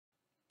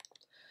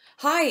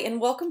Hi, and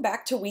welcome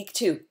back to week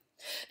 2.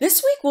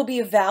 This week we'll be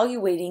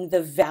evaluating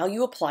the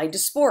value applied to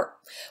sport.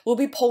 We'll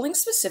be pulling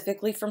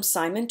specifically from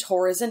Simon,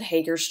 Torres, and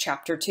Hager's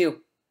chapter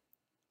 2.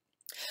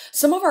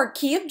 Some of our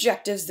key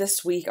objectives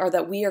this week are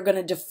that we are going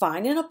to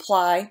define and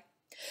apply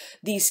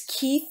these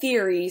key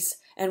theories,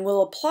 and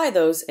we'll apply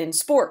those in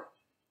sport.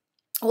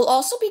 We'll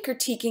also be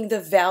critiquing the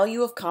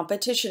value of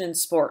competition in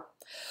sport.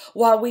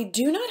 While we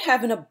do not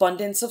have an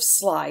abundance of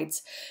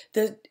slides,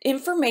 the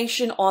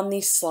information on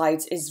these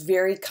slides is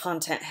very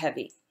content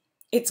heavy.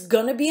 It's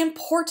going to be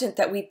important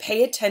that we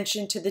pay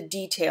attention to the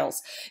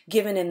details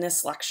given in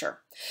this lecture.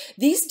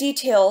 These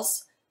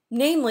details,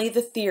 namely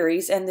the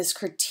theories and this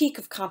critique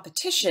of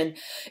competition,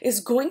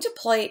 is going to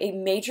play a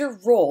major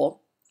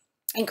role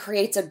and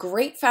creates a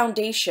great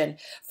foundation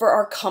for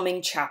our coming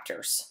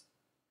chapters.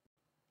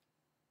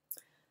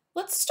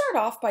 Let's start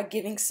off by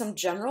giving some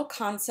general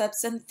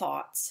concepts and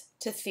thoughts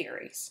to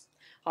theories.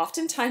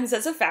 Oftentimes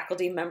as a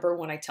faculty member,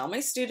 when I tell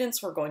my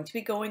students we're going to be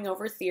going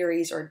over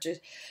theories or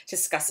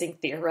discussing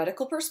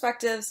theoretical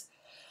perspectives,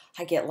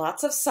 I get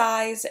lots of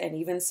sighs and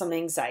even some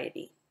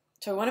anxiety.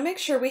 So I want to make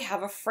sure we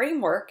have a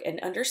framework and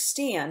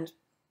understand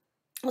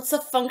what's the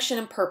function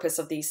and purpose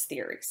of these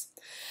theories.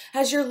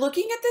 As you're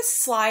looking at this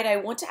slide, I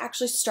want to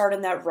actually start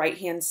on that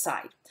right-hand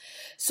side.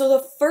 So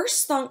the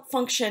first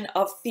function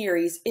of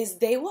theories is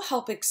they will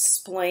help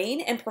explain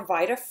and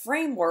provide a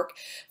framework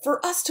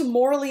for us to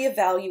morally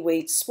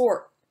evaluate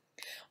sport.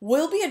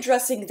 We'll be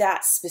addressing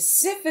that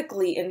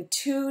specifically in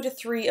 2 to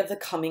 3 of the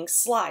coming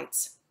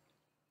slides.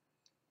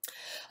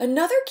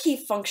 Another key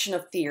function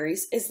of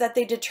theories is that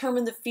they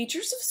determine the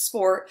features of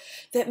sport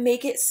that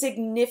make it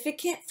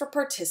significant for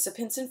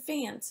participants and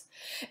fans.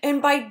 And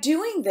by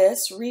doing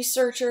this,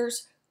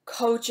 researchers,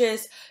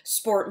 coaches,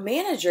 sport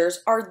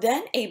managers are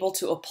then able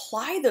to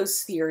apply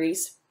those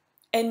theories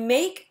and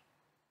make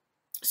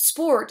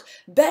sport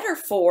better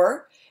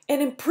for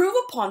and improve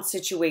upon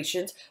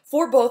situations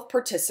for both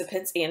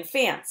participants and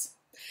fans.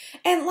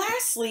 And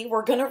lastly,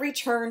 we're going to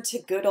return to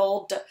good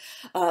old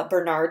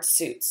Bernard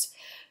Suits.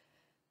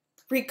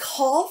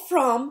 Recall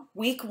from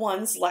week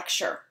 1's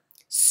lecture.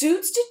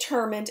 Suits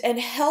determined and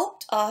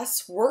helped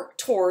us work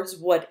towards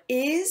what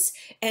is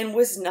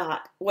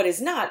not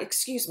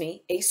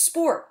a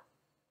sport.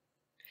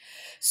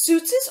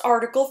 Suits'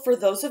 article, for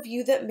those of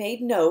you that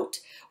made note,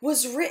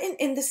 was written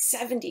in the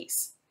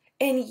 70s,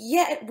 and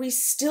yet we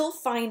still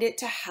find it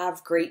to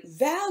have great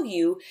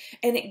value,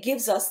 and it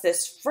gives us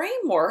this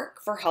framework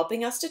for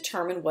helping us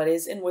determine what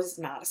is and was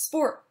not a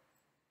sport.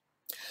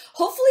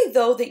 Hopefully,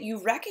 though, that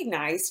you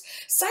recognize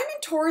Simon,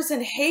 Torres,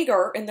 and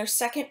Hager in their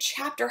second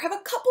chapter have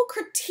a couple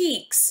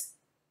critiques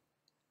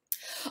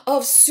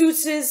of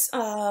Suits'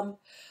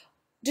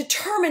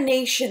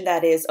 determination,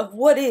 that is, of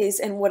what is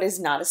and what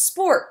is not a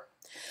sport.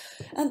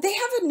 And they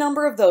have a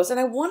number of those, and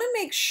I want to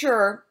make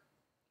sure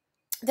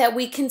that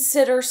we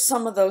consider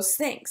some of those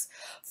things.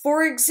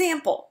 For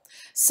example,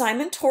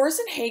 Simon, Torres,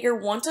 and Hager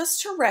want us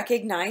to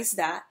recognize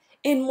that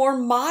in more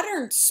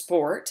modern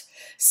sport,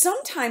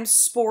 sometimes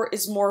sport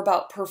is more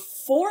about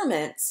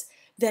performance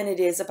than it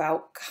is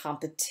about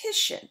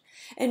competition.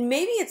 And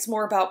maybe it's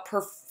more about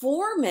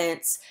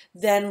performance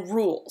than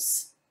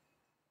rules.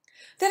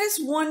 That is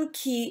one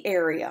key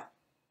area.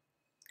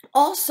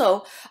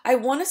 Also, I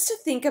want us to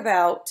think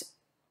about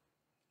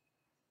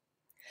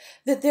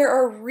that there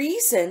are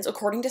reasons,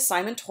 according to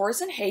Simon, Torres,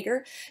 and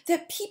Hager,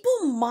 that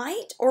people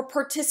might or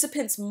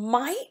participants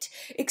might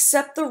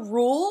accept the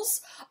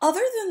rules other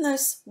than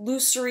this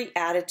illusory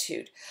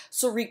attitude.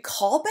 So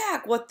recall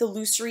back what the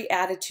illusory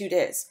attitude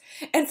is.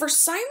 And for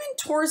Simon,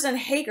 Torres, and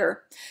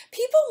Hager,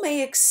 people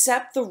may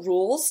accept the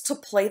rules to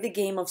play the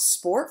game of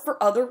sport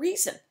for other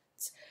reasons.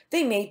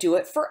 They may do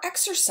it for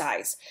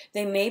exercise.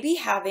 They may be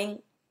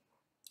having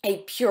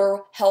a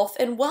pure health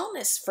and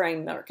wellness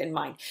framework in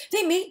mind.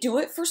 They may do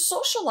it for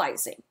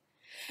socializing.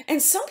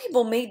 And some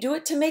people may do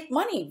it to make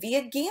money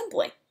via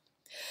gambling.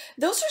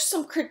 Those are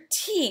some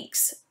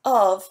critiques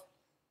of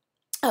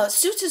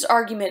Suits'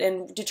 argument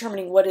in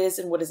determining what is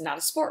and what is not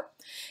a sport.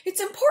 It's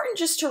important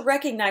just to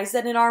recognize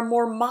that in our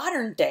more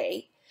modern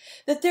day,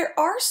 that there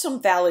are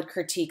some valid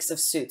critiques of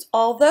Suits,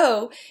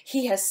 although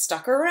he has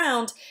stuck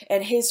around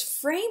and his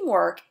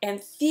framework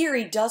and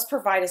theory does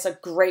provide us a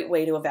great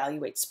way to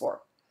evaluate sport.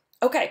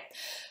 Okay,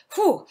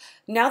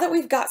 now that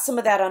we've got some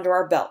of that under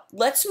our belt,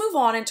 let's move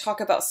on and talk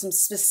about some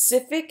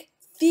specific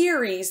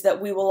theories that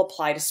we will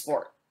apply to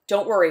sport.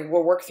 Don't worry,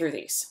 we'll work through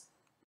these.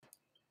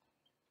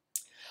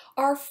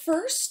 Our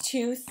first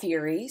 2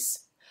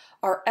 theories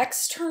are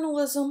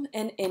externalism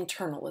and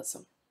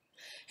internalism.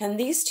 And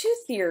these 2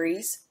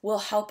 theories will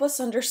help us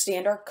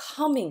understand our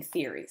coming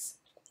theories.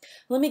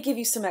 Let me give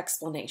you some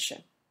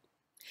explanation.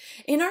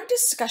 In our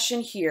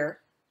discussion here,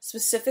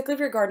 specifically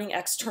regarding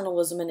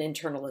externalism and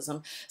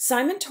internalism,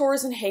 Simon,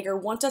 Torres, and Hager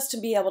want us to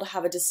be able to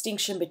have a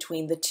distinction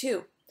between the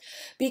 2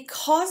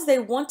 because they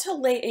want to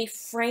lay a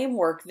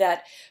framework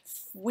that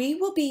we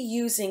will be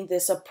using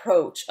this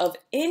approach of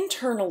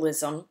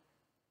internalism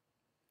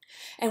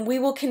And we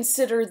will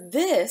consider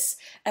this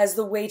as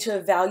the way to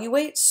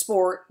evaluate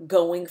sport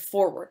going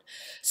forward.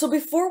 So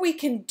before we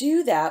can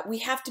do that, we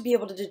have to be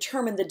able to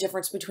determine the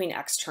difference between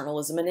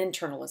externalism and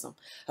internalism.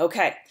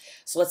 Okay,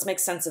 so let's make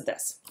sense of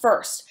this.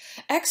 First,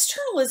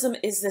 externalism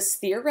is this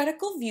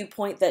theoretical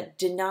viewpoint that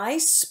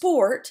denies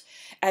sport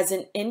as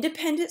an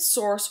independent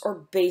source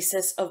or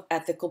basis of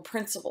ethical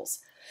principles.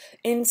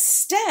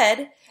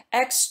 Instead,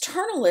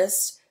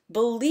 externalists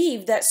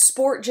believe that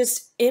sport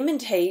just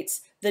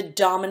imitates the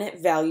dominant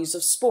values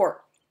of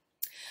sport.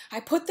 I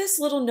put this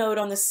little note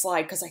on this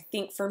slide because I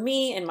think for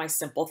me and my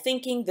simple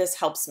thinking, this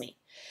helps me.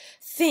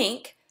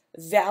 Think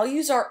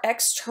values are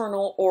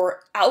external or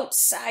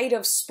outside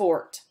of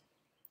sport.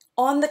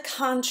 On the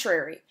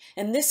contrary,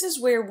 and this is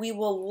where we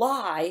will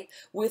lie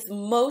with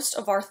most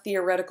of our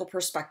theoretical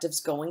perspectives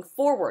going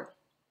forward.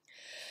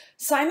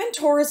 Simon,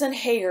 Torres, and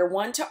Hager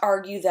want to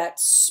argue that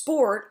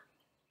sport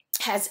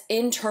has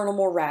internal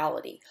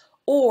morality,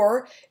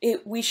 or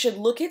we should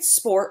look at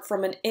sport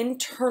from an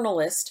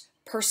internalist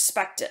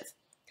perspective.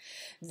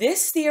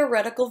 This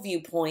theoretical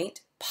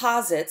viewpoint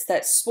posits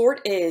that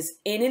sport is,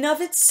 in and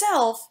of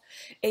itself,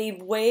 a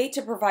way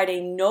to provide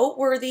a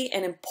noteworthy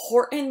and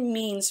important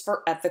means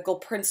for ethical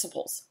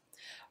principles.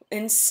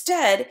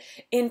 Instead,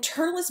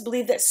 internalists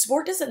believe that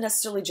sport doesn't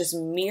necessarily just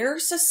mirror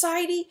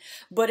society,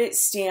 but it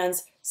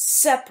stands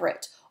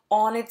separate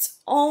on its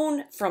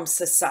own from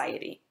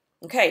society.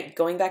 Okay,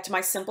 going back to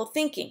my simple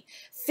thinking.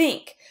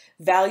 Think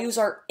values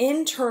are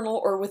internal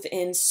or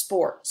within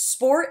sport.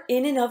 Sport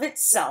in and of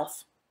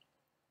itself,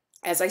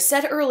 as I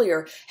said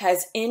earlier,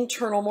 has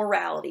internal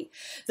morality.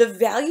 The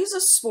values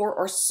of sport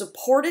are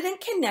supported and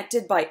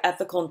connected by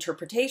ethical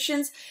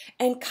interpretations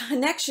and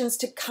connections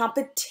to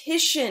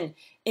competition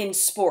in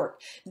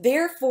sport.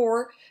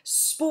 Therefore,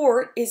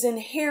 sport is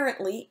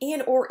inherently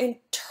and or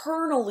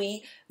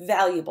internally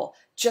valuable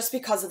just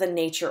because of the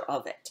nature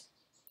of it.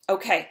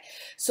 Okay,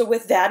 so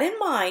with that in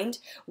mind,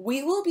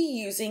 we will be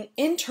using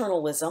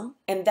internalism,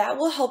 and that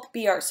will help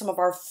be some of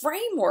our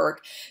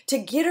framework to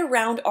get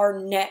around our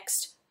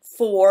next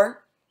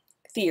 4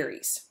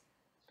 theories.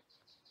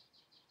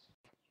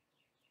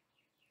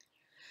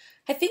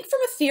 I think from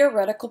a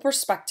theoretical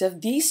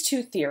perspective, these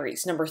 2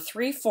 theories, number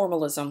 3,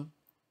 formalism,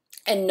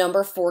 and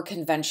number 4,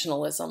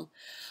 conventionalism,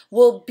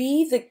 will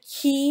be the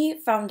key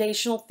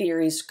foundational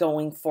theories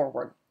going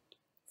forward.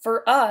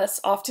 For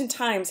us,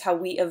 oftentimes how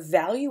we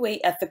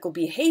evaluate ethical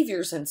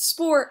behaviors in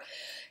sport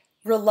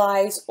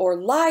relies or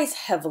lies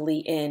heavily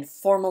in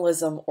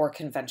formalism or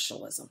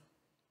conventionalism.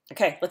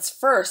 Okay, let's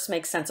first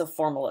make sense of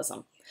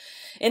formalism.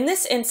 In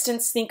this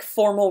instance, think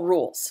formal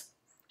rules.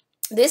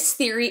 This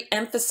theory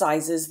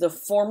emphasizes the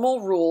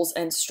formal rules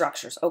and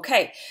structures.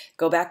 Okay,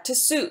 go back to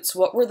suits.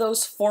 What were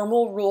those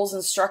formal rules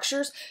and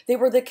structures? They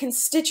were the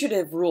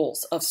constitutive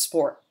rules of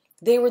sport.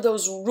 They were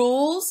those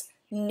rules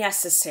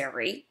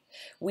necessary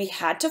we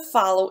had to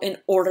follow in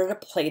order to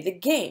play the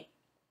game.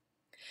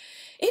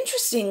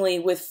 Interestingly,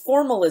 with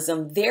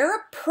formalism, their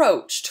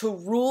approach to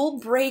rule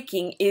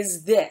breaking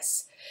is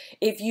this.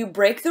 If you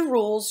break the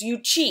rules, you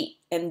cheat,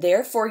 and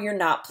therefore you're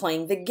not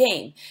playing the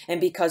game. And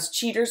because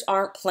cheaters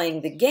aren't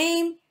playing the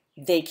game,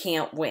 they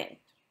can't win.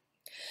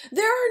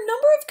 There are a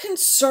number of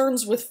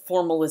concerns with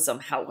formalism,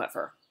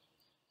 however.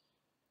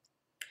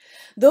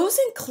 Those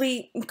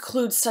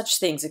include such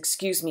things,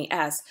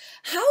 as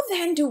how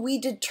then do we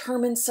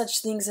determine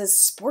such things as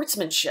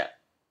sportsmanship?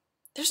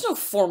 There's no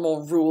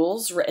formal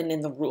rules written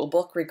in the rule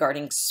book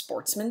regarding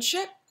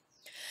sportsmanship.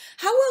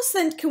 How else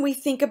then can we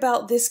think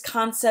about this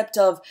concept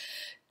of,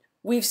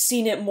 we've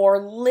seen it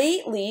more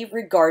lately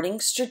regarding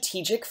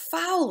strategic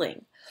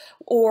fouling,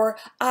 or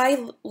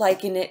I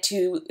liken it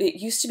to, it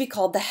used to be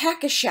called the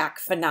hack-a-shack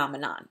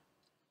phenomenon.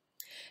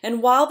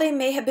 And while they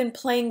may have been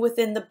playing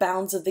within the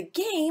bounds of the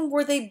game,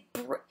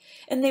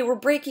 and they were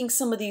breaking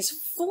some of these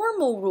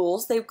formal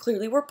rules, they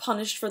clearly were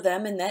punished for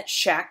them, and that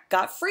Shaq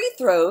got free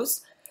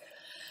throws.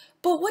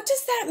 But what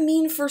does that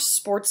mean for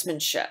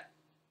sportsmanship?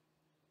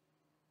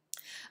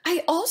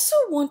 I also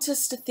want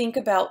us to think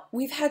about,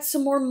 we've had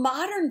some more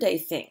modern day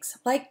things,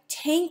 like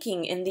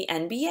tanking in the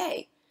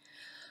NBA.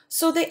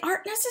 So they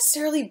aren't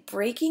necessarily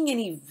breaking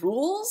any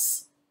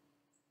rules,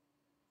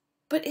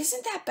 but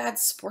isn't that bad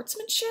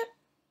sportsmanship?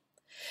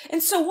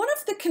 And so one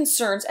of the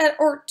concerns,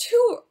 or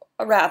 2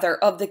 rather,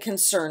 of the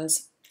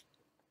concerns,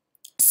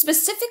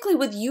 specifically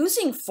with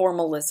using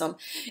formalism,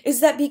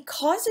 is that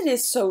because it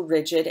is so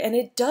rigid and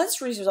it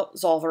does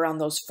resolve around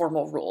those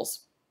formal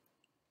rules,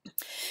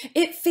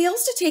 it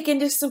fails to take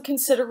into some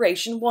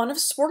consideration, one, of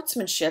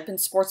sportsmanship and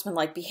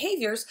sportsmanlike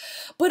behaviors,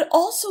 but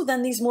also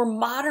then these more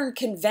modern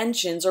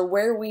conventions or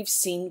where we've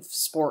seen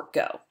sport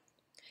go.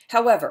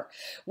 However,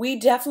 we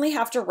definitely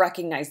have to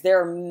recognize there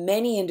are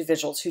many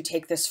individuals who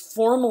take this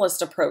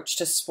formalist approach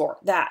to sport,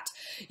 that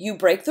you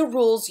break the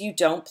rules, you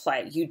don't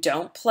play. You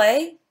don't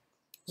play,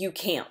 you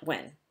can't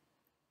win.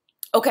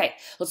 Okay,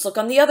 let's look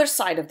on the other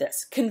side of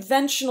this,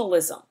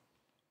 conventionalism.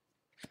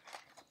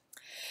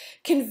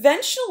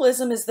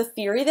 Conventionalism is the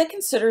theory that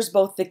considers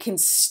both the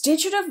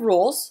constitutive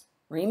rules,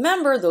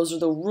 Remember, those are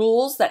the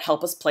rules that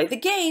help us play the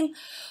game,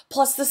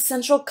 plus the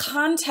central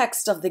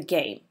context of the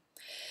game.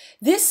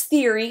 This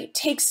theory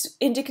takes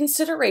into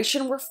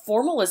consideration where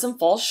formalism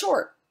falls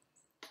short.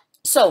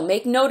 So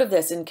make note of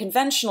this in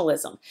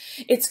conventionalism.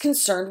 It's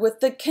concerned with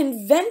the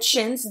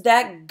conventions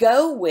that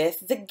go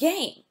with the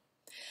game.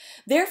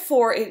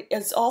 Therefore, it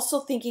is also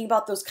thinking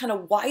about those kind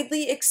of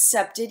widely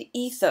accepted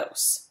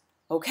ethos.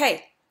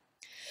 Okay.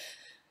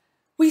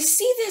 We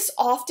see this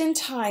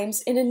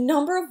oftentimes in a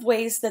number of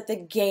ways that the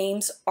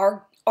games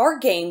are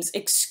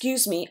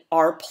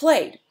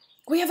played.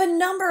 We have a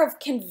number of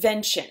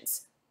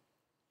conventions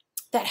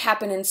that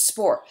happen in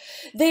sport.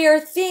 They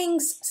are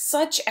things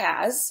such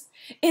as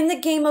in the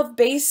game of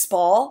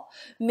baseball,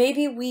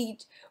 maybe we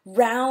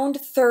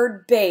round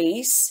third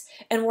base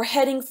and we're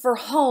heading for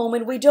home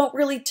and we don't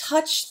really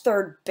touch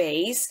third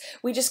base.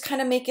 We just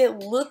kind of make it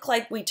look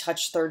like we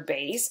touch third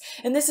base.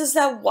 And this is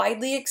that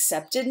widely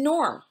accepted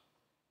norm.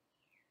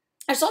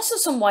 There's also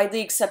some widely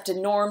accepted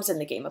norms in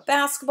the game of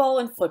basketball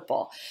and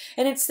football.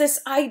 And it's this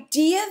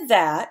idea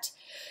that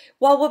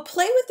while we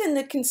play within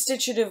the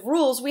constitutive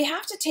rules, we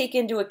have to take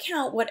into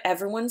account what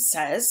everyone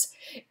says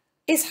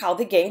is how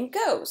the game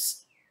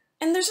goes.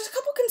 And there's a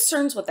couple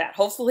concerns with that.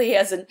 Hopefully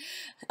as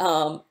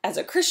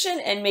a Christian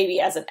and maybe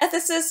as an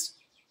ethicist,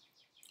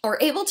 are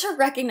able to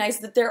recognize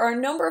that there are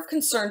a number of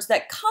concerns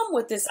that come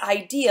with this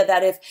idea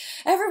that if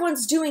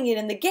everyone's doing it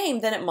in the game,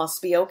 then it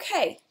must be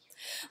okay.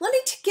 Let me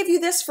give you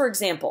this, for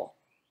example.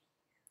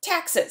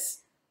 Taxes.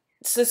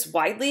 It's this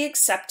widely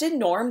accepted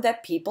norm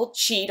that people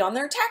cheat on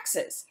their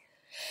taxes.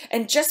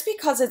 And just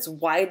because it's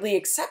widely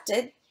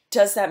accepted,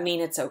 does that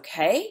mean it's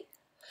okay?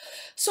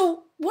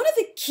 So one of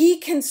the key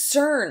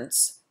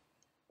concerns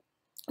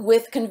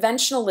with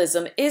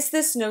conventionalism is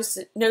this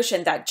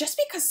notion that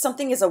just because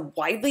something is a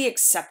widely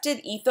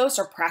accepted ethos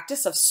or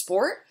practice of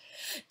sport,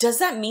 does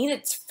that mean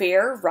it's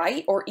fair,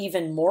 right, or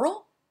even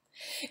moral?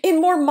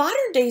 In more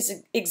modern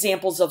days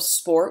examples of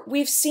sport,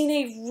 we've seen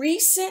a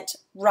recent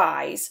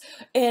rise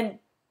in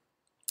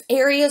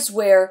areas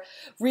where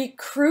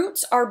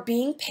recruits are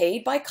being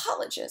paid by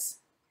colleges.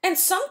 And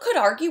some could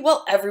argue,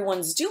 well,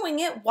 everyone's doing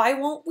it, why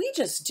won't we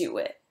just do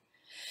it?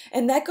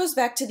 And that goes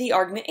back to the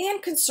argument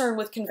and concern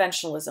with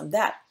conventionalism,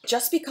 that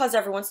just because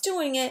everyone's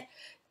doing it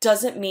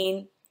doesn't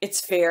mean it's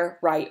fair,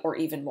 right, or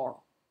even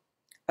moral.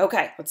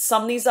 Okay, let's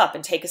sum these up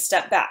and take a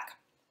step back.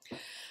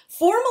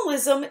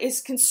 Formalism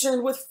is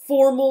concerned with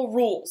formal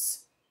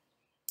rules.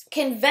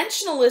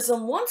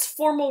 Conventionalism wants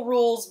formal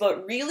rules,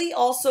 but really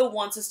also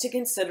wants us to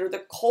consider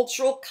the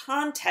cultural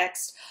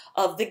context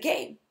of the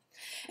game.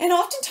 And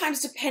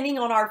oftentimes, depending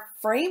on our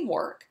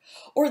framework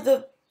or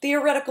the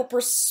theoretical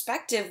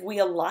perspective we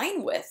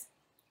align with,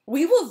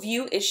 we will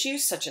view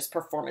issues such as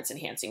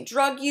performance-enhancing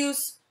drug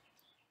use,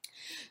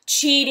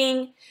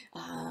 cheating,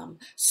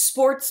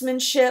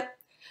 sportsmanship.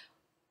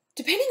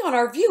 Depending on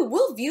our view,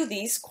 we'll view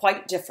these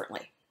quite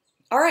differently.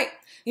 All right,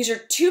 these are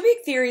two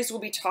big theories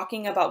we'll be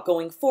talking about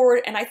going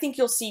forward, and I think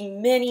you'll see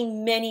many,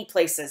 many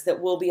places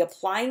that we'll be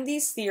applying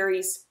these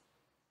theories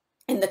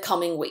in the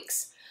coming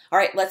weeks. All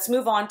right, let's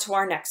move on to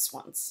our next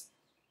ones.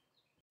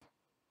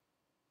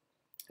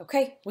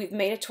 Okay, we've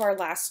made it to our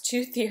last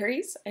two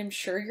theories. I'm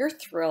sure you're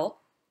thrilled.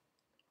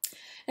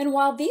 And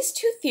while these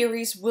two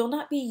theories will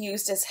not be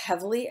used as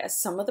heavily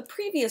as some of the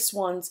previous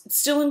ones, it's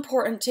still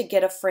important to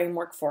get a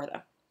framework for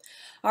them.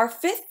 Our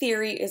fifth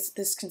theory is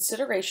this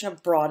consideration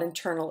of broad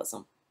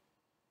internalism.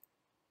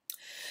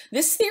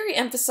 This theory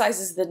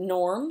emphasizes that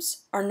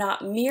norms are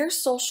not mere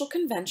social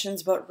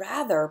conventions, but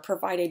rather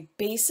provide a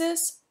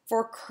basis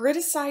for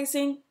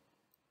criticizing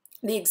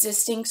the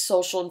existing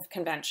social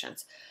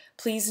conventions.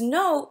 Please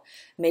note,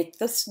 make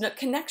the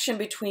connection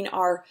between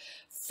our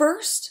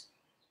first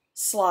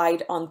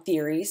slide on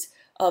theories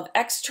of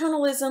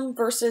externalism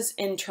versus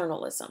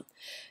internalism.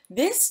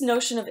 This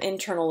notion of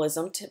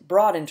internalism,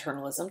 broad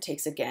internalism,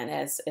 takes again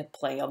as a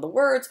play on the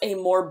words, a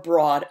more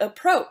broad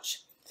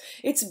approach.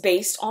 It's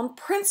based on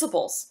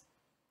principles.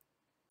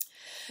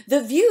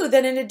 The view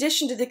that in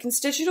addition to the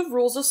constitutive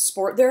rules of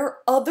sport, there are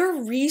other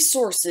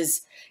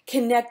resources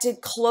connected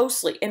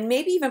closely and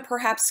maybe even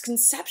perhaps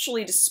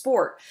conceptually to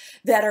sport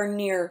that are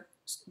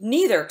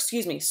neither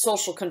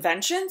social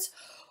conventions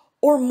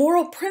or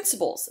moral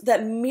principles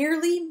that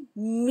merely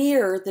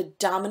mirror the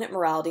dominant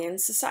morality in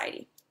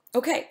society.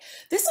 Okay,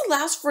 this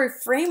allows for a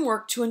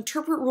framework to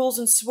interpret rules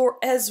in sport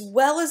as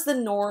well as the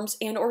norms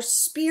and or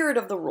spirit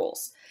of the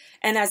rules.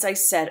 And as I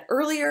said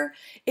earlier,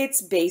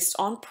 it's based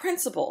on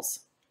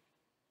principles.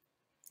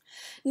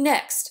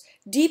 Next,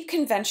 deep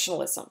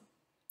conventionalism.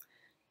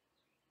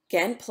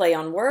 Again, play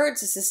on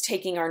words. This is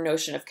taking our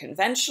notion of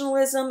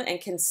conventionalism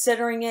and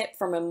considering it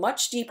from a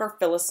much deeper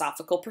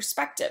philosophical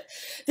perspective.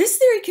 This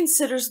theory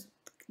considers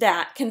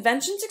that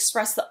conventions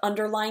express the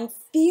underlying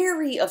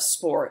theory of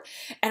sport,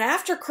 and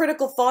after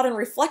critical thought and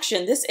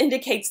reflection, this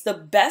indicates the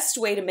best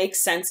way to make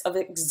sense of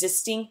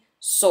existing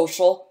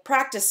social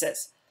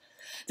practices.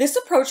 This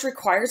approach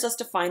requires us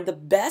to find the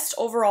best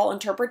overall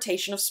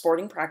interpretation of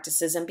sporting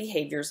practices and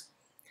behaviors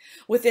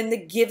within the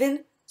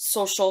given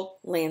social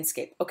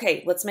landscape.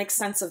 Okay, let's make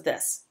sense of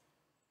this.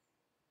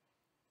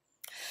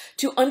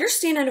 To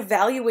understand and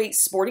evaluate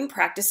sporting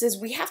practices,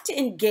 we have to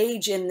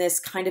engage in this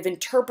kind of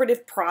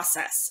interpretive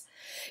process.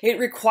 It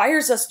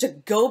requires us to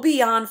go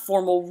beyond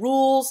formal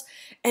rules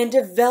and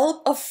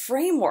develop a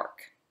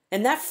framework.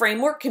 And that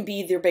framework can be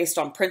either based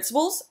on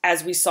principles,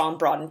 as we saw in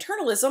broad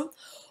internalism,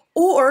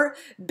 or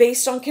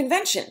based on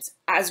conventions,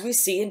 as we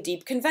see in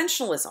deep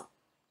conventionalism.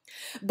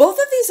 Both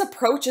of these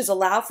approaches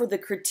allow for the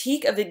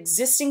critique of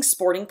existing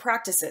sporting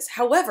practices.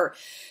 However,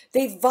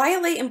 they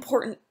violate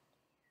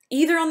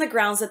either on the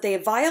grounds that they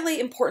violate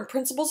important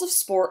principles of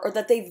sport or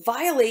that they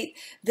violate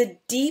the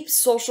deep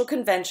social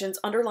conventions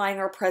underlying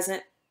our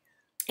present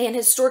and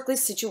historically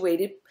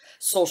situated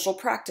social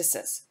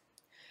practices.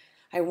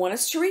 I want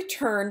us to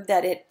return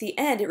that at the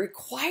end, it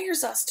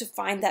requires us to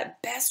find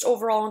that best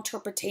overall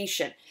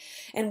interpretation.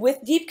 And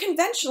with deep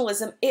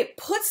conventionalism, it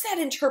puts that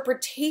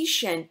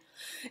interpretation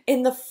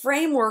in the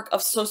framework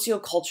of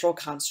sociocultural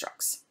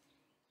constructs.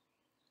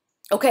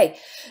 Okay,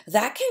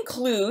 that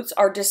concludes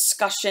our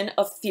discussion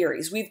of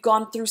theories. We've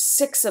gone through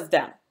 6 of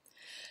them,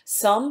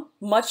 some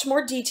much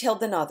more detailed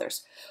than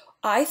others.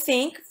 I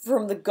think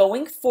from the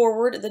going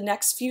forward, the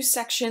next few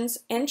sections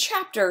and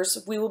chapters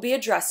we will be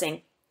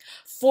addressing,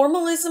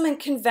 formalism and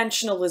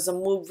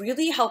conventionalism will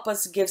really help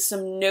us give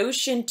some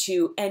notion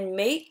to and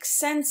make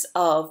sense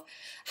of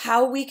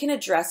how we can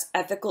address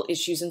ethical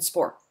issues in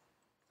sport.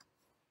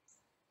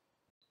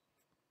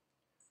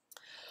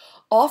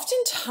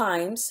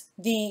 Oftentimes,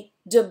 the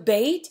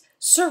debate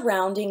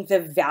surrounding the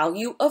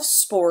value of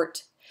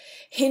sport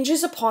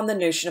hinges upon the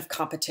notion of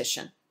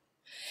competition.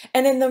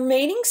 And in the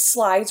remaining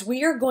slides,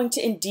 we are going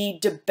to indeed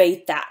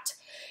debate that.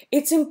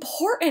 It's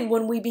important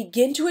when we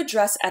begin to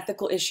address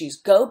ethical issues.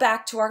 Go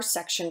back to our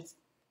section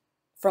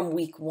from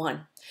week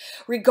 1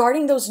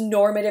 regarding those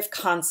normative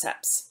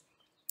concepts.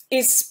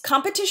 Is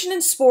competition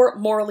in sport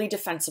morally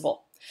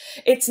defensible?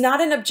 It's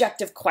not an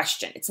objective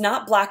question. It's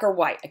not black or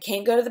white. I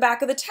can't go to the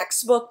back of the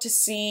textbook to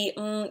see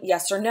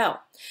yes or no.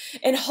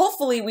 And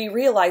hopefully we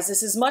realize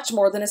this is much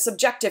more than a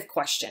subjective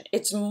question.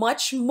 It's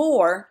much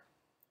more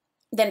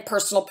than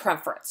personal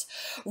preference.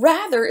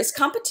 Rather, is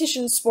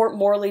competition in sport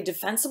morally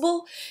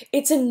defensible?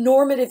 It's a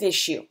normative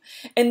issue,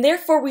 and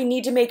therefore we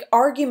need to make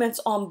arguments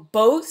on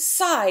both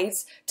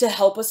sides to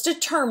help us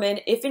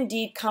determine if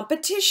indeed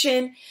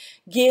competition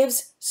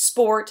gives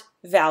sport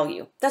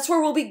value. That's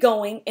where we'll be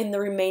going in the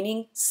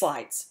remaining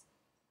slides.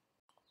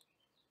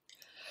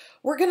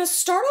 We're going to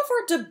start off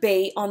our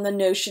debate on the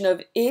notion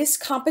of is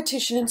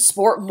competition in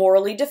sport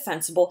morally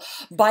defensible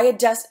by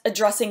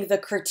addressing the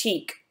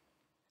critique.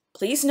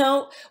 Please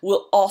note,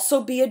 we'll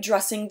also be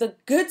addressing the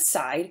good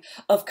side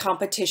of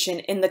competition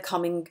in the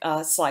coming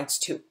slides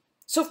too.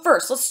 So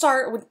first, let's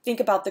think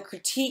about the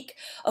critique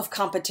of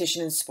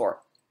competition in sport.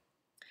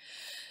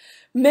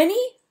 Many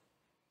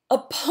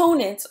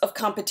opponents of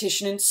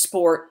competition in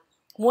sport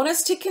want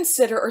us to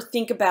consider or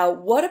think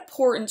about what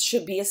importance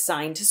should be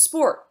assigned to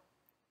sport.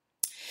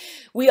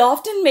 We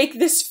often make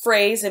this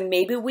phrase, and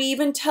maybe we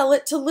even tell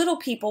it to little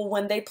people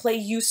when they play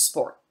youth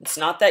sport. It's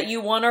not that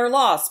you won or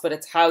lost, but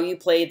it's how you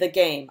play the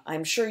game.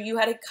 I'm sure you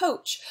had a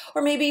coach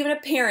or maybe even a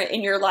parent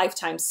in your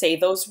lifetime say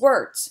those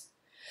words.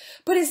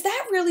 But is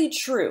that really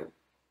true?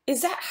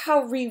 Is that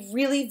how we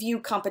really view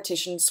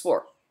competition in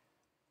sport?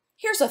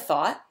 Here's a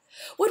thought.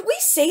 Would we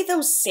say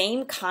those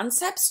same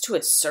concepts to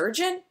a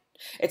surgeon?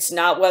 It's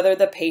not whether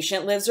the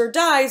patient lives or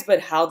dies,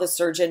 but how the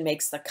surgeon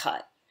makes the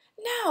cut.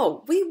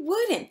 No, we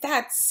wouldn't.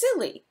 That's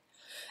silly.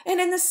 And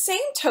in the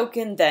same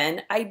token,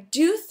 then, I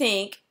do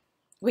think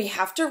we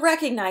have to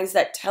recognize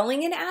that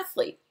telling an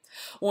athlete,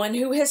 one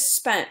who has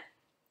spent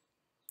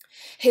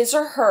his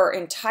or her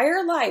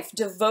entire life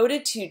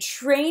devoted to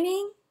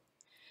training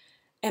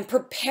and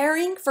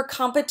preparing for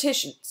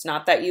competition, it's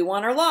not that you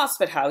won or lost,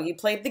 but how you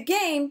played the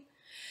game,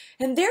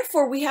 and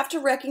therefore we have to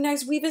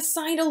recognize we've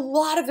assigned a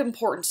lot of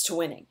importance to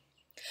winning.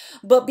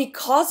 But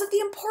because of the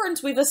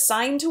importance we've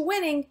assigned to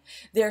winning,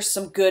 there's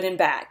some good and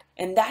bad.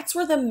 And that's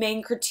where the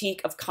main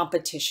critique of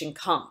competition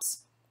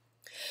comes.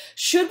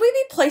 Should we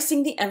be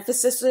placing the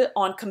emphasis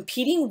on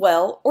competing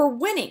well or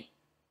winning?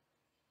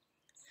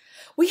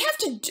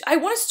 I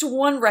want us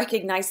to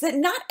recognize that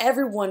not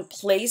everyone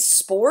plays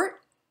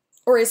sport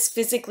or is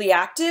physically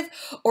active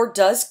or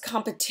does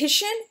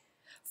competition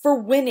for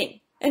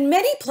winning. And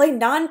many play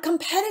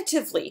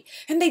non-competitively,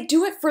 and they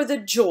do it for the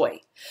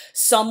joy.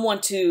 Some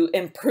want to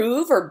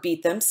improve or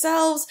beat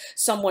themselves.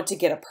 Some want to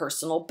get a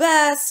personal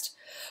best.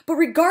 But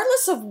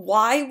regardless of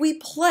why we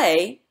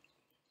play,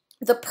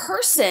 the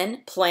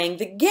person playing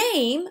the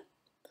game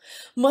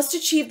must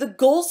achieve the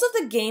goals of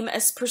the game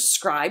as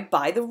prescribed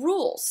by the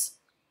rules.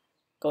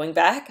 Going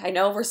back, I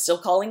know we're still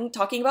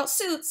talking about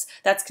suits.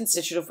 That's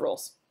constitutive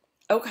rules.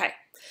 Okay,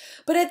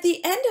 but at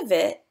the end of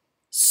it,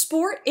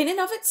 sport in and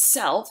of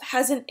itself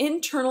has an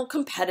internal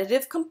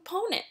competitive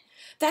component.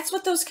 That's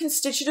what those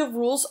constitutive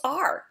rules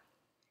are.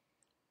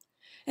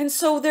 And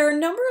so there are a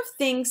number of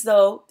things,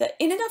 though, that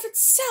in and of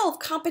itself,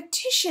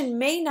 competition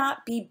may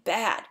not be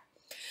bad.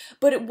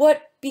 But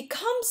what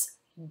becomes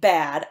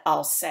bad,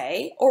 I'll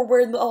say, or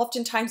where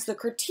oftentimes the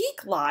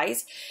critique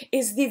lies,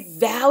 is the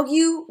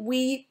value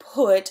we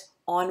put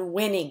on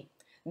winning.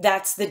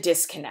 That's the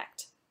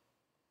disconnect.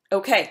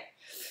 Okay,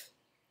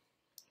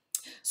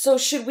 so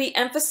should we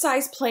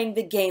emphasize playing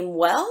the game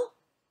well,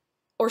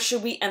 or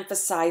should we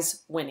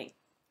emphasize winning?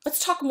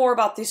 Let's talk more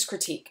about this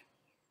critique.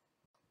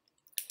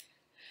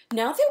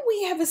 Now that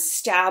we have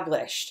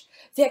established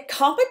that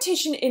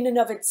competition in and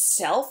of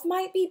itself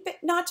might be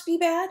not be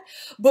bad,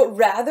 but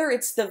rather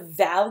it's the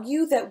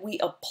value that we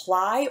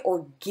apply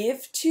or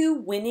give to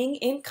winning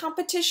in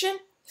competition,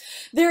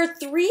 there are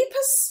three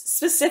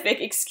specific,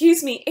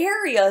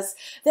 areas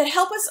that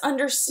help us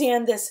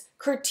understand this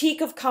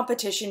critique of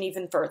competition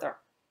even further.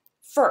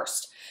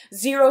 First,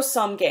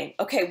 zero-sum game.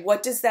 Okay,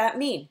 what does that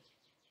mean?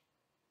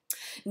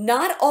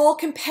 Not all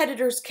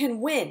competitors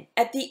can win.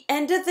 At the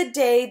end of the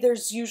day,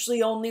 there's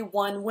usually only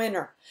one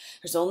winner.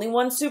 There's only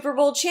one Super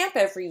Bowl champ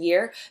every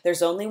year.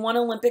 There's only one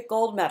Olympic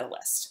gold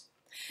medalist.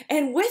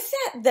 And with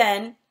that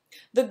then,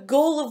 the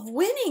goal of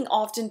winning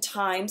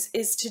oftentimes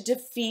is to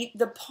defeat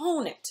the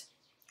opponent.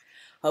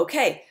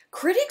 Okay,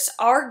 critics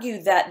argue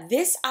that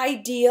this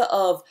idea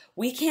of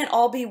we can't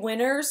all be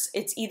winners,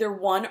 it's either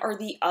one or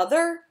the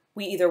other,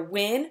 we either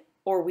win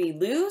or we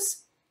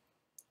lose,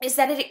 is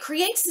that it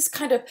creates this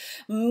kind of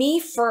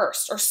me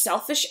first or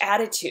selfish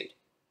attitude.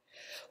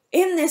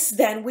 In this,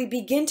 then, we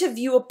begin to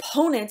view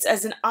opponents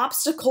as an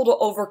obstacle to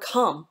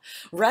overcome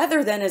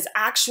rather than as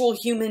actual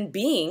human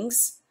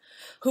beings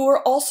who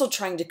are also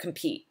trying to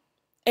compete.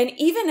 And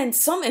even in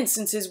some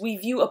instances, we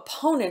view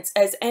opponents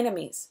as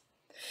enemies.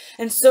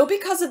 And so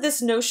because of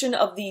this notion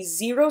of the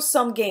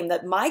zero-sum game,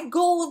 that my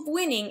goal of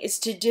winning is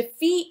to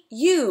defeat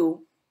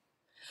you,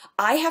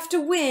 I have to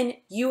win,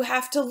 you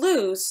have to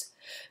lose,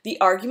 the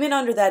argument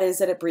under that is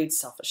that it breeds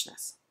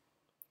selfishness.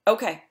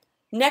 Okay,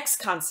 next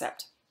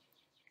concept.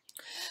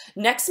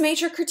 Next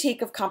major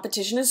critique of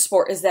competition in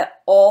sport is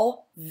that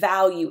all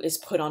value is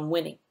put on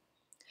winning.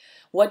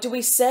 What do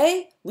we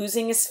say?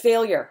 Losing is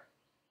failure.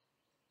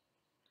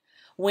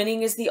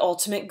 Winning is the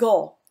ultimate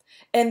goal.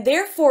 And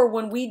therefore,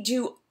 when we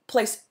do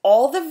place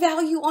all the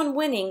value on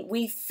winning,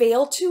 we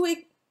fail to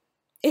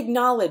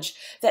acknowledge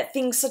that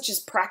things such as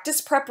practice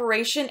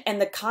preparation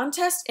and the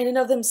contest in and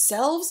of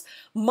themselves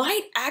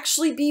might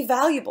actually be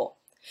valuable.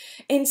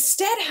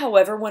 Instead,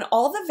 however, when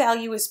all the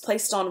value is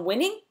placed on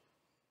winning,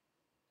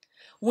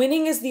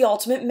 winning is the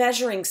ultimate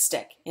measuring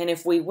stick. And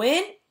if we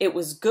win, it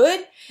was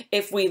good.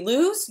 If we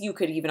lose, you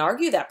could even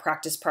argue that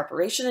practice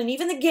preparation and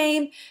even the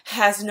game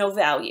has no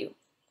value.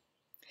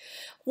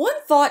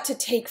 One thought to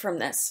take from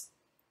this,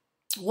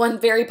 one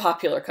very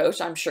popular coach,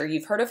 I'm sure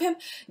you've heard of him,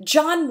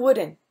 John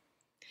Wooden.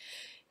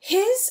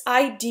 His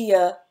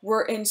idea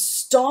were in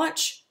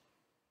staunch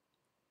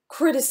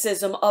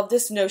criticism of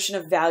this notion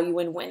of value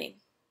in winning,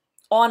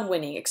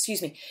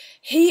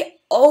 He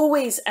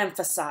always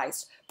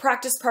emphasized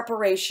practice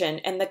preparation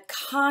and the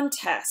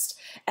contest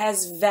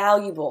as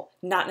valuable,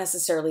 not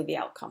necessarily the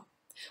outcome.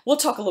 We'll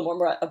talk a little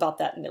more about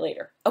that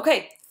later.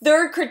 Okay,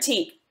 third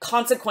critique,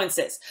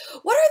 consequences.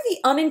 What are the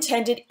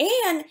unintended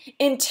and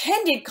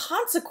intended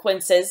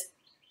consequences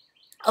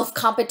of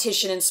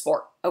competition in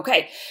sport?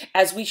 Okay,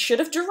 as we should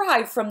have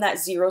derived from that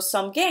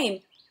zero-sum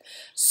game,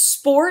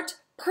 sport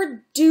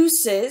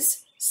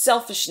produces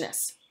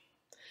selfishness.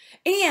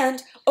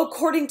 And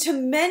according to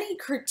many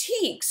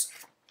critiques,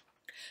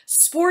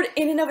 sport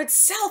in and of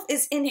itself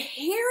is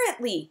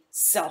inherently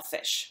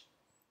selfish.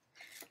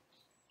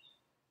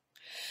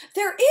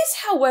 There is,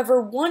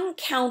 however, one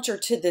counter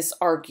to this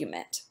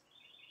argument.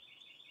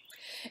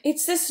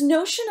 It's this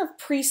notion of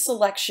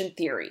pre-selection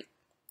theory.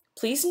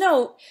 Please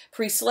note,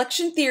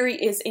 pre-selection theory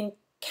is in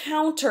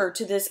counter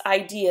to this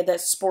idea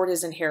that sport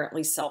is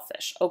inherently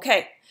selfish.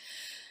 Okay.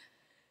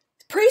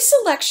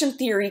 Pre-selection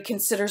theory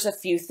considers a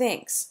few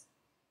things.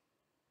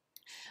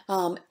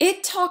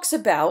 It talks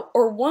about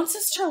or wants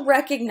us to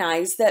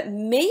recognize that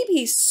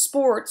maybe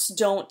sports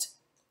don't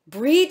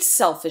breed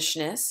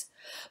selfishness,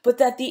 but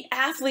that the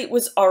athlete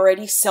was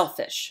already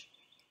selfish.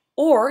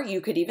 Or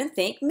you could even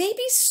think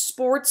maybe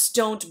sports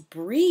don't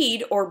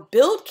breed or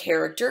build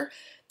character,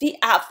 the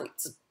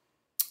athletes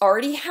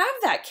already have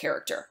that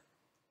character.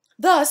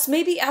 Thus,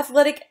 maybe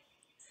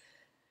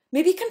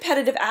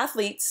competitive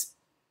athletes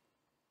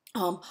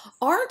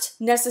aren't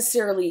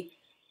necessarily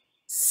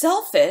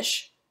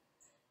selfish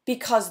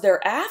because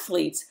they're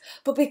athletes,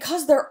 but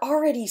because they're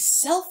already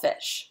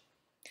selfish.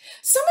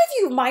 Some of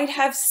you might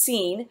have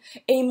seen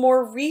a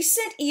more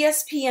recent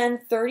ESPN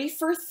 30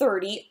 for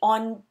 30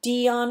 on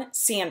Deion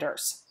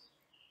Sanders.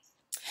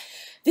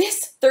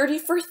 This 30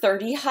 for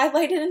 30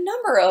 highlighted a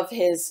number of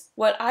his,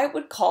 what I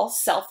would call,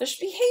 selfish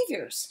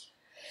behaviors.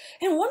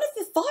 And one of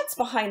the thoughts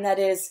behind that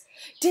is,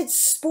 did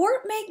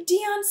sport make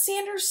Deion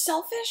Sanders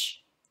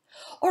selfish?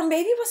 Or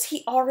maybe was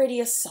he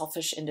already a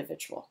selfish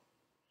individual?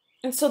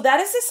 And so that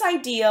is this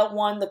idea,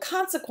 one, the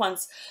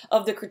consequence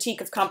of the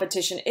critique of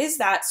competition is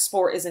that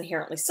sport is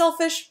inherently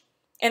selfish.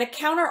 And a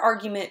counter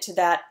argument to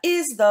that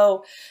is,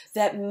 though,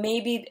 that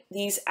maybe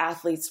these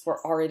athletes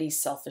were already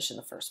selfish in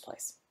the first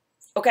place.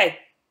 Okay,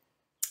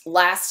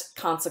 last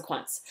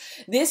consequence.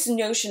 This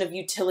notion of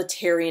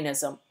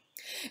utilitarianism.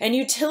 And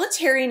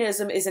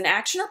utilitarianism is an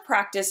action or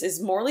practice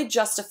is morally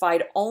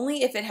justified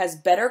only if it has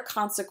better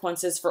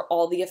consequences for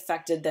all the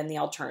affected than the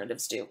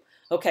alternatives do.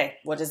 Okay,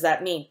 what does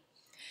that mean?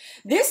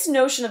 This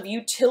notion of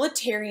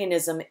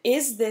utilitarianism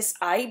is this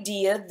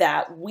idea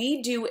that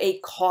we do a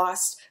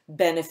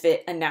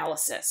cost-benefit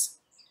analysis.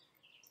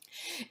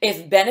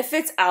 If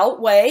benefits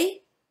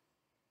outweigh,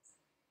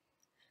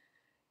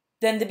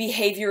 then the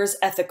behavior is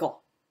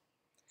ethical.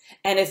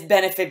 And if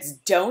benefits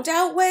don't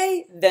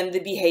outweigh, then the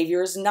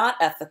behavior is not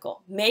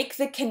ethical. Make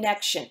the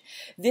connection.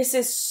 This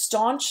is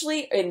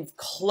staunchly and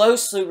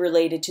closely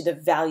related to the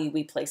value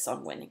we place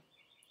on winning.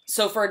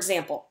 So for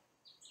example,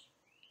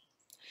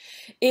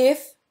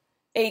 if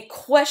a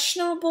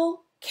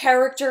questionable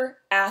character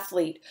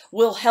athlete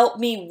will help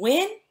me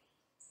win,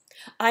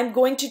 I'm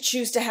going to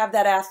choose to have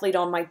that athlete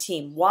on my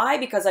team. Why?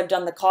 Because I've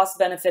done the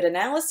cost-benefit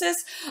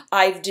analysis.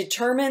 I've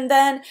determined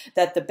then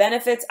that the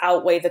benefits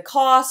outweigh the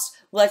cost.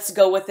 Let's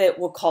go with it.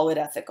 We'll call it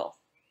ethical.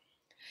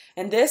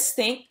 And this,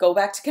 go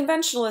back to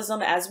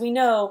conventionalism. As we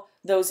know,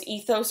 those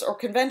ethos or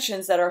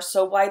conventions that are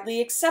so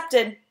widely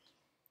accepted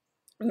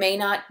may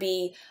not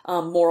be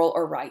moral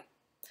or right.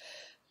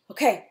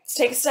 Okay, let's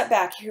take a step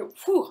back here.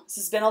 This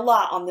has been a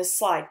lot on this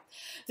slide.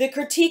 The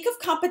critique of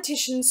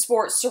competition in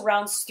sports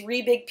surrounds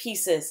three big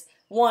pieces.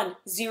 One,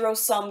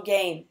 zero-sum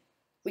game.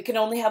 We can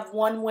only have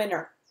one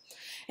winner.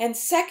 And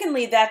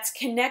secondly, that's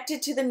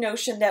connected to the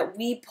notion that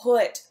we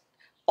put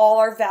all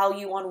our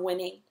value on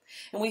winning.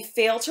 And we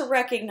fail to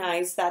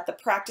recognize that the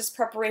practice,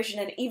 preparation,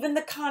 and even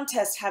the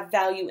contest have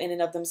value in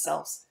and of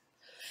themselves.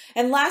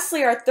 And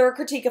lastly, our third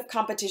critique of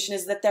competition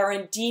is that there are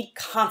indeed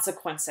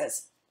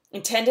consequences.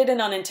 Intended and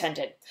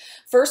unintended.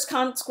 First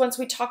consequence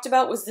we talked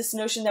about was this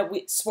notion that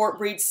sport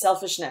breeds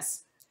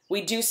selfishness.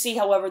 We do see,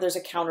 however, there's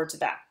a counter to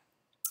that.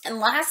 And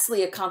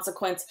lastly, a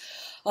consequence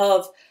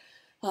of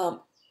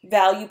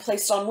value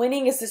placed on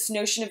winning is this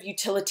notion of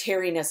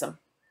utilitarianism.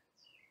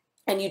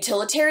 And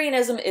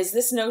utilitarianism is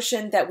this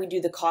notion that we do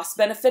the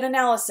cost-benefit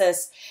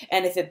analysis,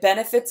 and if it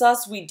benefits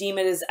us, we deem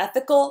it as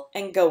ethical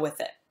and go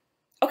with it.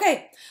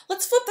 Okay,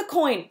 let's flip the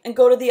coin and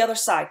go to the other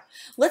side.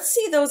 Let's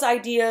see those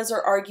ideas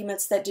or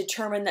arguments that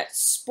determine that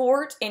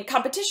sport and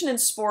competition in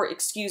sport,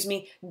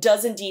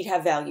 does indeed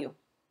have value.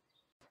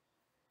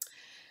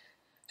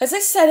 As I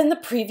said in the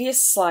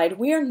previous slide,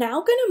 we are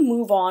now going to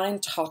move on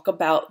and talk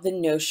about the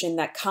notion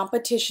that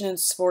competition in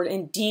sport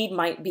indeed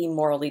might be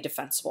morally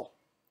defensible.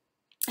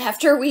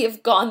 After we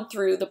have gone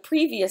through the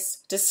previous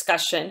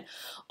discussion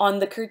on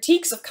the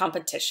critiques of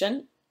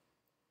competition,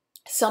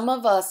 some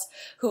of us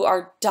who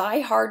are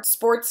die-hard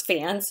sports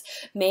fans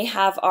may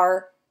have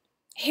our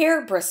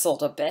hair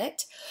bristled a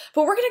bit,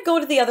 but we're going to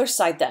go to the other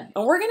side then,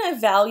 and we're going to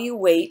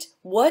evaluate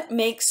what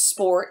makes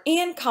sport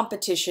and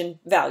competition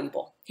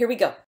valuable. Here we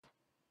go.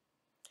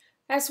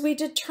 As we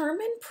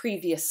determined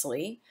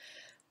previously,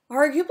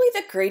 arguably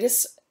the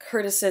greatest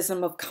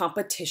criticism of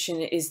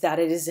competition is that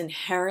it is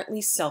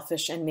inherently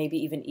selfish and maybe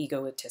even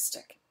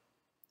egoistic.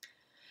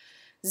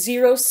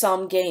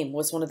 Zero-sum game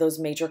was one of those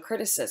major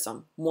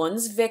criticisms.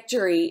 One's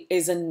victory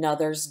is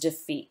another's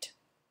defeat.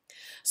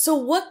 So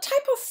what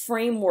type of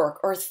framework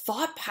or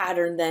thought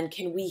pattern then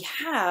can we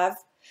have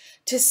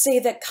to say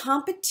that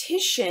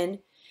competition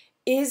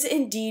is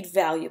indeed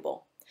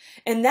valuable?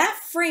 And that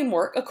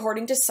framework,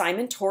 according to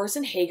Simon, Torres,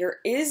 and Hager,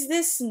 is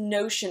this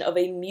notion of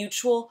a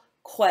mutual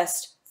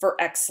quest for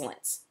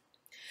excellence.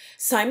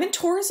 Simon,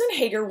 Torres, and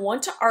Hager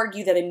want to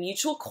argue that a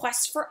mutual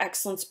quest for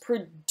excellence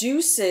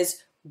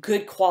produces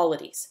good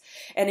qualities.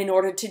 And in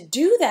order to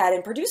do that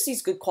and produce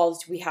these good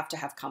qualities, we have to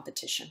have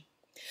competition.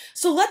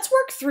 So let's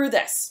work through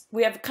this.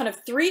 We have kind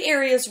of three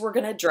areas we're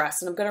going to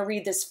address, and I'm going to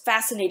read this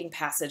fascinating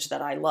passage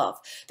that I love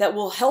that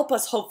will help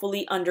us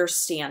hopefully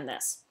understand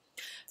this.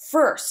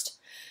 First,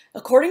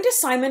 according to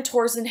Simon,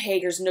 Torres, and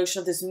Hager's notion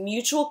of this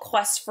mutual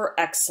quest for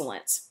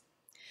excellence,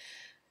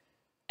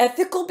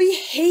 ethical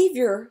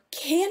behavior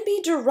can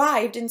be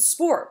derived in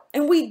sport,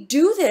 and we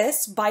do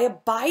this by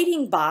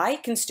abiding by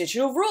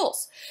constitutive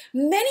rules.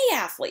 Many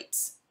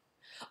athletes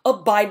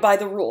abide by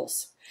the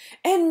rules,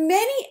 and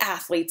many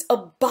athletes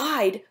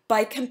abide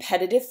by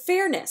competitive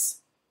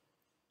fairness.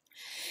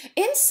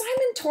 In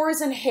Simon,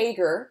 Torres, and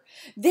Hager,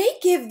 they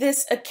give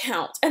this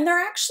account, and they're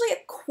actually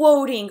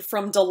quoting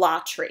from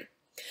Delattre.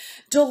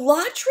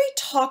 Delattre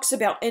talks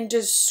about and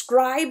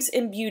describes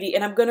in beauty,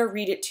 and I'm going to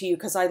read it to you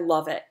because I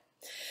love it.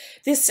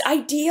 This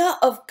idea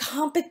of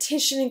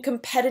competition and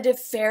competitive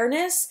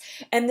fairness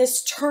and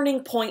this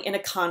turning point in a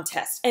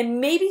contest. And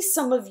maybe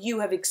some of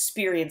you have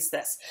experienced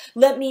this.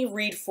 Let me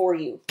read for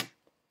you.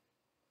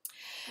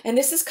 And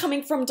this is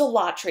coming from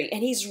Delattre,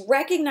 and he's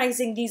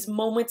recognizing these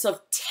moments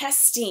of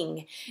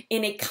testing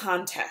in a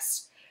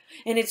contest.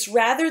 And it's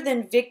rather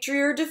than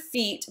victory or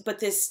defeat, but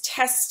this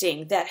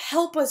testing that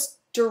help us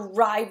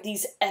derive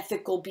these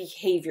ethical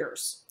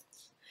behaviors.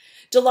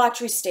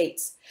 Delattre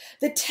states,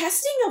 the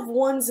testing of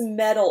one's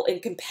mettle in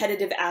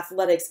competitive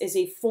athletics is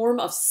a form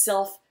of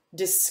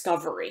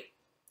self-discovery.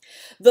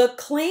 The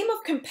claim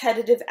of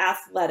competitive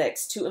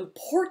athletics to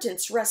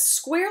importance rests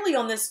squarely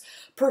on this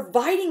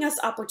providing us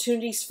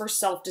opportunities for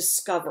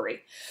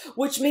self-discovery,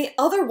 which may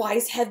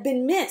otherwise have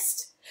been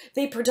missed.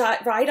 They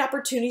provide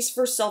opportunities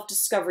for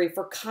self-discovery,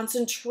 for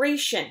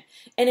concentration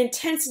and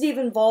intensity of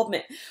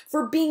involvement,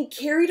 for being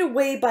carried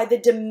away by the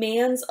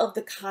demands of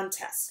the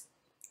contest,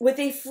 with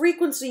a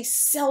frequency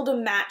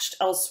seldom matched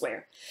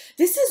elsewhere.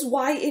 This is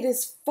why it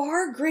is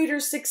far greater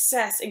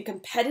success in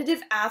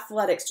competitive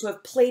athletics to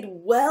have played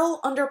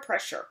well under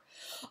pressure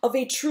of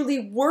a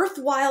truly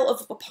worthwhile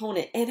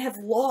opponent and have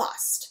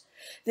lost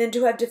than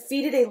to have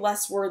defeated a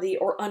less worthy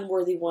or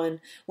unworthy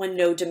one when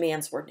no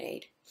demands were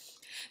made.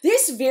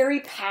 This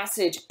very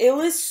passage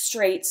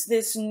illustrates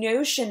this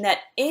notion that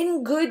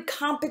in good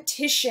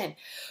competition,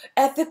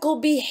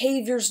 ethical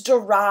behaviors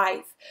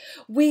derive.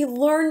 We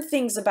learn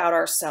things about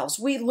ourselves.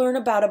 We learn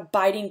about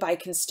abiding by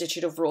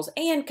constitutive rules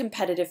and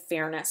competitive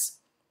fairness.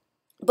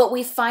 But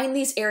we find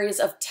these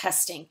areas of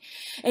testing.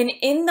 And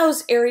in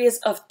those areas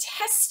of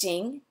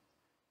testing,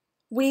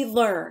 we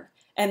learn,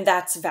 and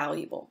that's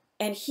valuable.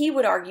 And he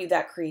would argue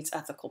that creates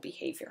ethical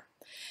behavior.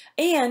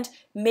 And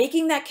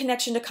making that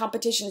connection to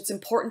competition, it's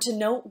important to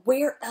note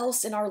where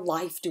else in our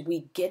life do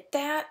we get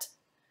that?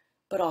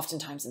 But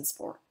oftentimes in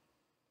sport.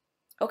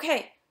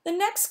 Okay, the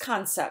next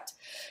concept.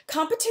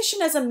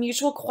 Competition as a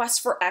mutual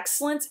quest for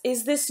excellence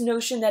is this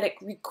notion that it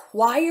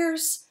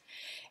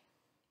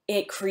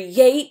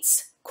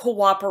creates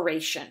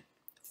cooperation.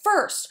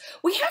 First,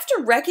 we have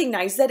to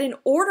recognize that in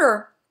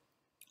order,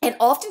 and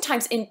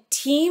oftentimes in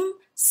team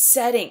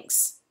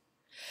settings,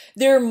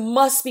 there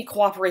must be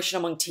cooperation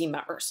among team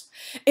members.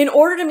 In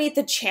order to meet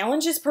the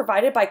challenges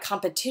provided by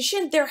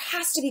competition, there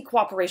has to be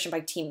cooperation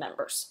by team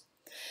members.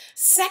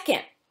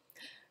 Second,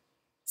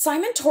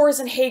 Simon,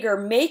 Torres, and Hager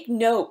make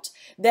note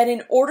that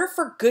in order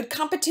for good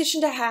competition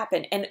to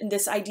happen, and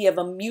this idea of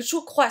a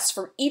mutual quest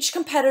for each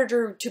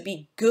competitor to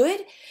be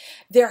good,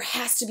 there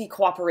has to be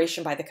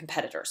cooperation by the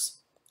competitors.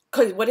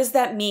 What does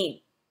that mean?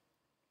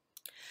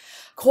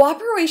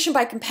 Cooperation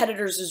by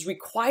competitors is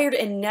required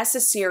and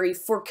necessary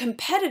for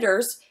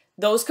competitors,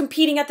 those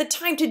competing at the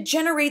time, to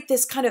generate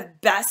this kind of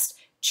best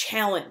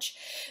challenge.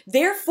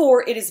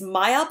 Therefore, it is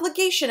my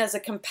obligation as a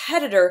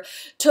competitor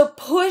to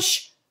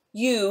push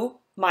you,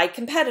 my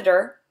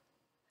competitor,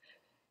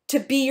 to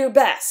be your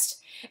best.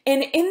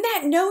 And in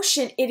that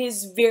notion, it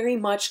is very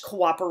much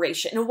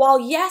cooperation. And while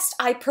yes,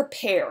 I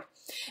prepare,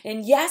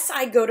 and yes,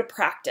 I go to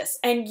practice,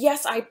 and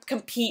yes, I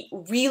compete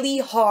really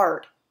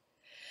hard,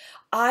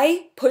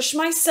 I push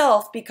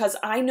myself because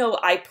I know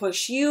I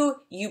push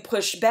you, you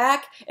push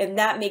back, and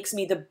that makes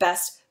me the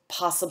best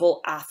possible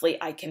athlete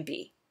I can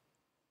be.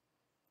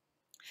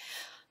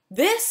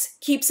 This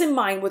keeps in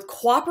mind with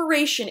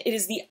cooperation, it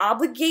is the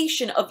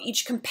obligation of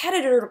each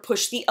competitor to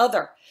push the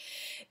other.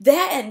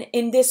 Then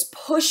in this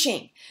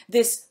pushing,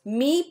 this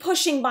me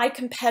pushing my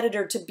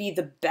competitor to be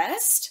the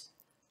best,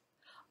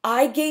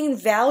 I gain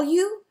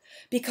value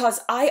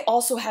because I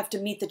also have to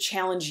meet the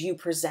challenge you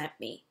present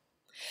me.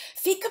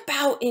 Think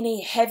about in a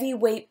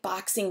heavyweight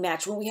boxing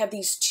match when we have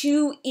these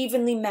two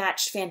evenly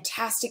matched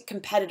fantastic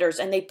competitors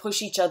and they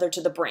push each other to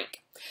the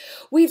brink.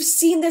 We've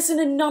seen this in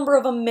a number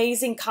of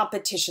amazing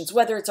competitions,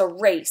 whether it's a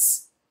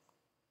race,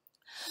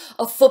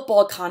 a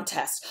football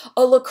contest,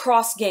 a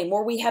lacrosse game,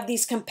 where we have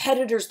these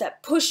competitors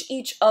that push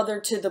each other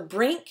to the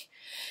brink.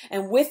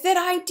 And with that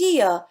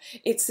idea,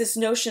 it's this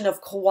notion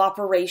of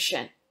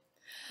cooperation.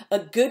 A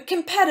good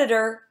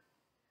competitor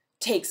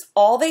takes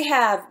all they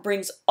have,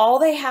 brings all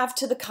they have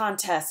to the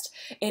contest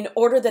in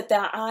order that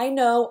I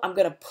know I'm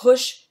going to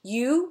push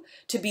you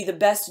to be the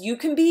best you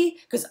can be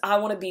because I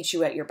want to beat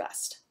you at your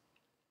best.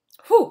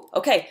 Whew,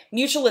 okay,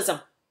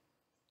 mutualism.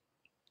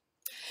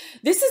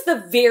 This is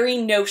the very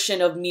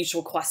notion of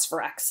mutual quest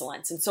for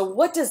excellence. And so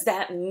what does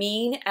that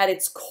mean at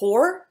its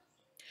core?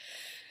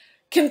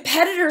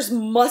 Competitors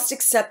must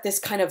accept this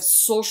kind of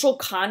social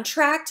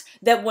contract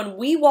that when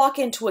we walk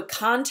into a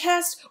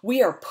contest,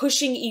 we are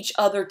pushing each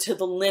other to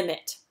the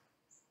limit.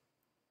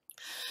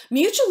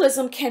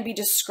 Mutualism can be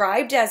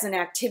described as an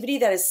activity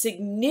that is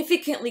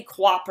significantly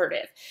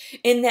cooperative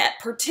in that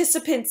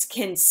participants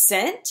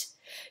consent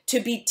to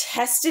be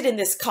tested in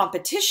this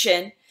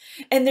competition,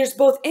 and there's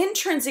both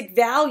intrinsic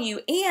value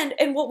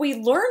and what we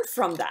learn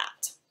from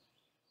that.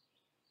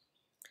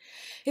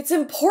 It's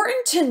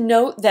important to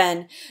note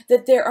then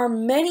that there are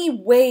many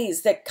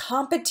ways that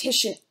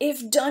competition,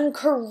 if done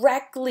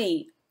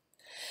correctly,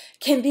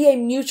 can be a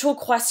mutual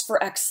quest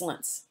for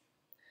excellence.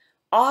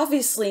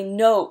 Obviously,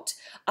 note,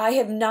 I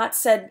have not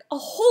said a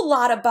whole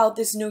lot about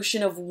this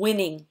notion of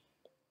winning.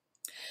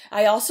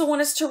 I also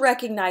want us to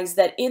recognize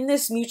that in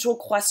this mutual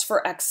quest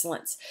for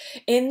excellence,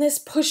 in this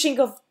pushing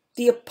of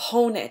the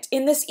opponent,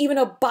 in this even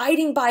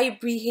abiding by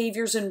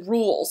behaviors and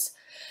rules,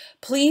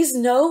 please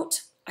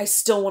note, I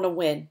still want to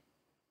win.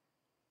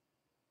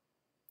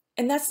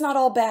 And that's not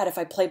all bad if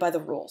I play by the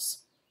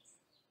rules.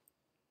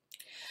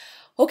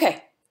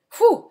 Okay,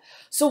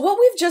 so what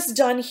we've just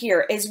done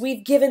here is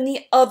we've given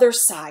the other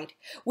side.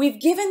 We've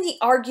given the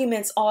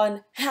arguments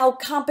on how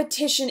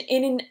competition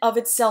in and of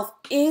itself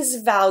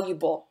is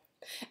valuable.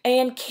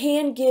 and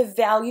can give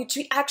value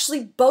to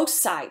actually both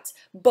sides,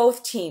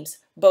 both teams,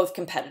 both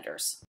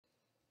competitors.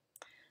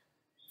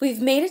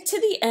 We've made it to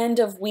the end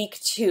of week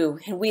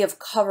 2, and we have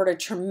covered a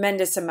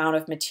tremendous amount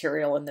of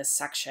material in this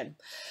section.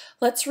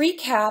 Let's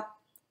recap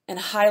and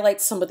highlight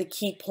some of the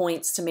key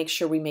points to make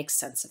sure we make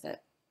sense of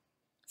it.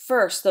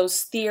 First,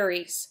 those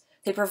theories.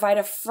 They provide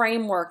a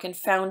framework and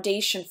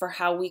foundation for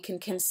how we can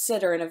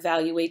consider and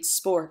evaluate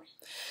sport.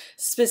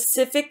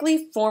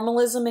 Specifically,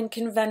 formalism and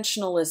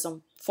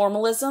conventionalism.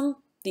 Formalism,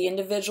 the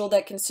individual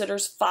that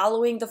considers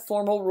following the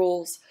formal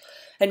rules,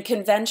 and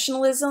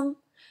conventionalism,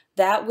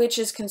 that which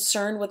is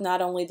concerned with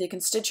not only the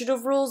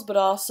constitutive rules, but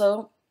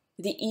also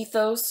the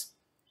ethos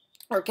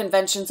or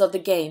conventions of the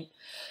game.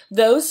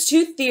 Those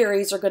two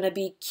theories are going to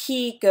be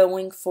key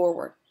going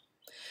forward.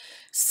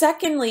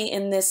 Secondly,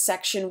 in this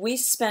section, we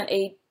spent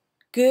a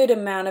good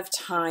amount of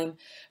time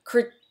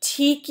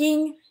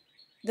critiquing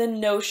the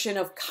notion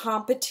of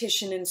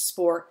competition in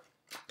sport.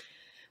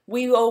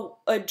 We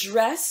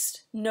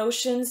addressed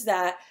notions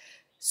that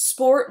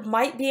sport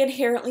might be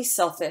inherently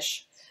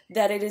selfish,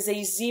 that it is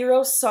a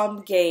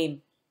zero-sum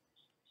game,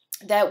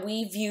 that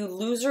we view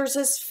losers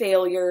as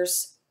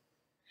failures,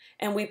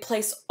 and we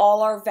place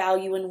all our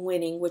value in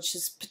winning, which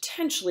is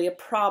potentially a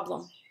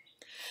problem.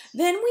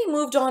 Then we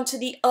moved on to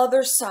the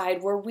other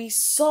side where we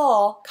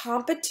saw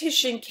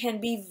competition can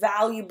be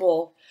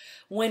valuable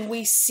when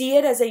we see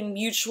it as a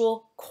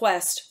mutual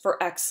quest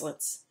for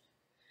excellence.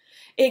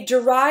 It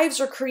derives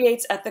or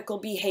creates ethical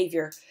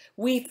behavior.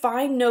 We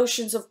find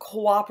notions of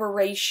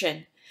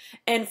cooperation.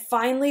 And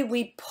finally,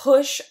 we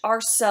push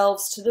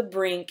ourselves to the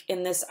brink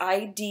in this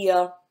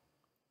idea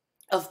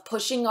of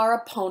pushing our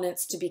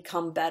opponents to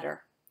become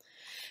better.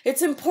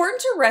 It's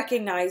important to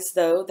recognize,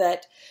 though,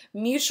 that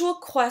mutual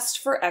quest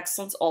for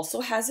excellence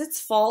also has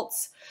its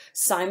faults.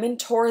 Simon,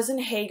 Torres,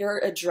 and Hager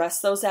address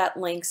those at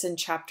length in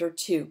Chapter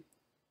 2.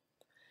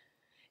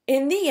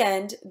 In the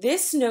end,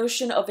 this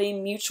notion of a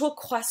mutual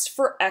quest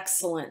for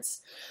excellence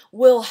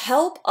will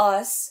help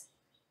us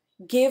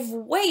give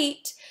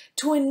weight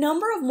to a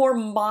number of more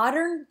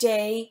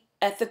modern-day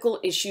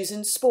ethical issues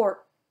in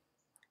sport.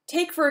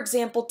 Take, for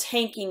example,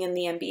 tanking in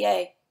the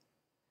NBA.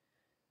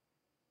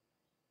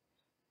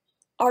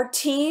 Are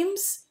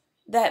teams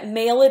that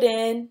mail it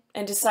in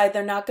and decide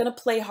they're not going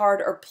to play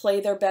hard or play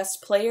their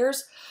best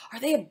players, are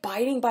they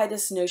abiding by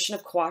this notion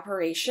of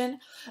cooperation?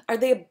 Are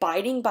they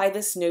abiding by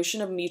this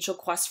notion of mutual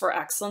quest for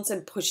excellence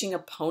and pushing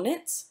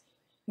opponents?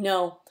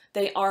 No,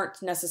 they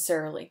aren't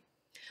necessarily.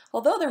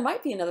 Although there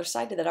might be another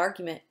side to that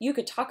argument. You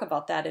could talk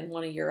about that in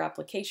one of your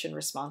application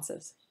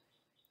responses.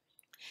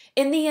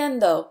 In the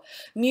end, though,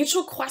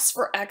 mutual quest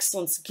for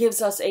excellence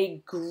gives us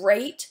a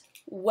great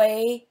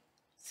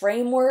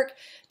framework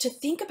to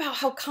think about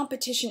how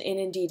competition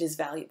indeed is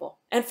valuable.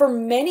 And for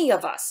many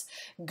of us,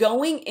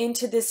 going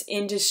into this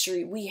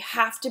industry, we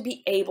have to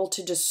be able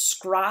to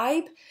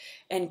describe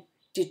and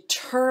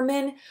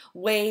determine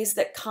ways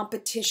that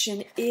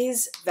competition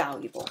is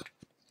valuable.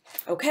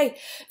 Okay,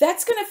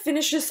 that's going to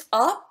finish us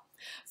up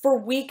for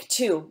week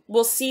 2.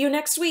 We'll see you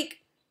next week.